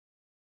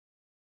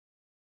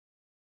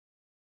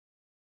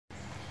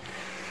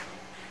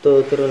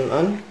to turn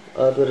on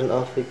or turn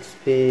off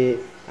Bixby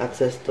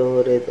access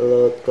to read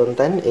aloud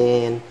content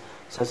in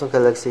Samsung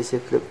Galaxy Z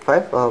Flip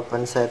 5.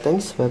 Open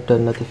settings, swipe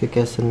down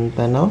notification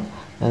panel,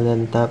 and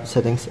then tap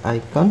settings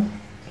icon.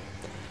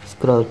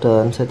 Scroll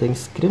down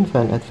settings screen,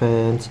 find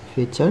advanced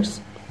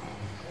features.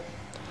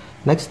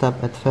 Next,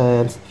 tap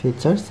advanced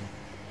features,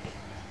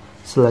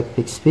 select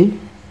Bixby,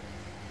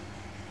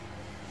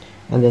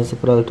 and then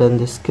scroll down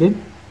the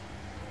screen,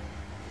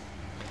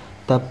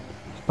 tap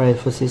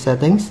privacy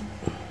settings,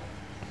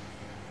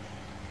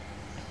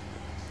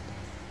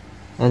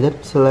 and then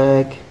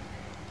select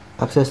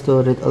access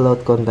to read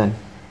aloud content.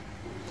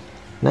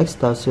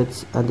 Next, tap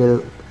switch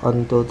until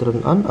on to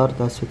turn on or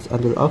tap switch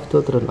until off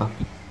to turn off.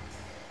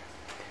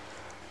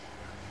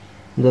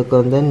 The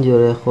content you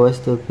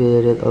request to be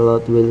read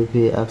aloud will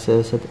be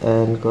accessed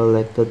and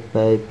collected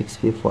by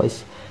Bixby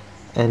Voice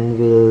and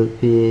will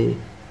be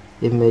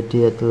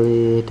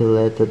immediately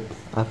deleted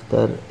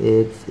after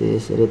it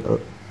is read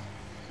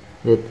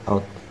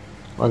out.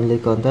 Only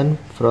content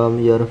from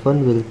your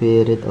phone will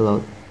be read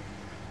aloud.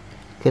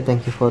 Okay,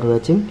 thank you for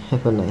watching.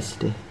 Have a nice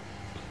day.